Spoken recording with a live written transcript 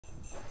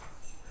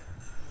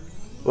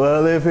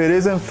Well, if it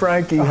isn't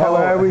Frankie, how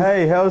are we?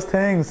 Hey, how's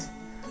things?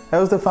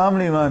 How's the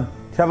family, man?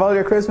 Did you have all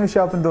your Christmas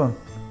shopping done?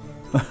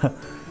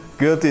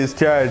 Guilty as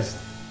charged.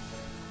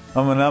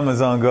 I'm an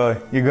Amazon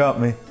guy. You got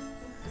me.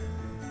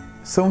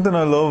 Something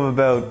I love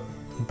about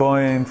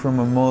buying from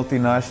a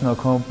multinational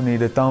company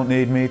that don't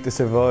need me to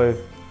survive.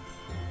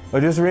 I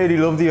just really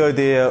love the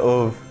idea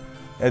of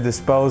a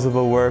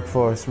disposable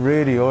workforce.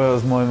 Really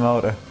oils my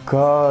motor.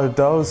 God,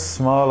 those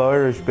small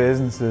Irish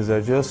businesses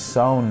are just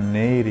so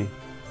needy.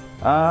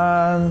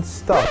 And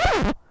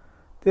stop.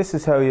 This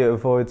is how you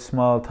avoid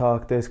small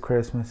talk this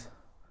Christmas.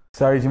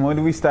 Sorry, do you mind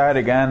if we start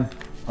again?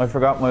 I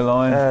forgot my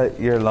line.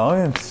 Your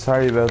line?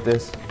 Sorry about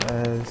this.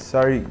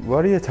 Sorry,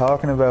 what are you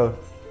talking about?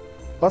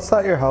 What's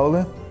that you're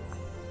holding?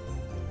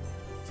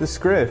 It's a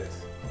script.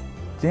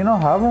 Do you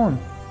not have one?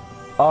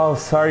 Oh,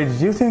 sorry,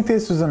 did you think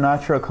this was a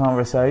natural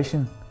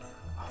conversation?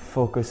 Oh,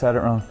 fuck, I said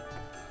it wrong.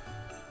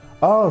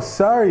 Oh,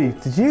 sorry,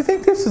 did you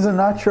think this was a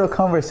natural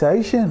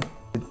conversation?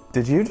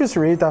 Did you just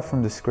read that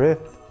from the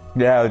script?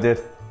 Yeah, I did.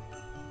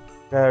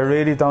 I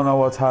really don't know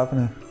what's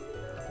happening.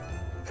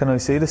 Can I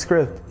see the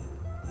script?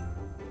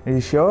 Are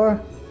you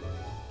sure?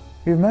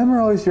 You've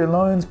memorised your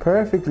lines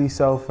perfectly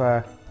so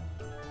far.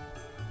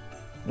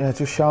 Yeah,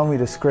 just show me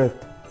the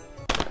script.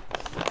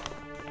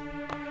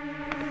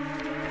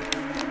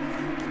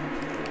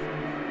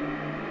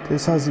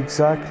 This has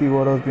exactly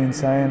what I've been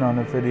saying on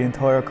it for the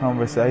entire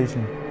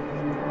conversation.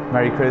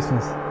 Merry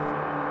Christmas.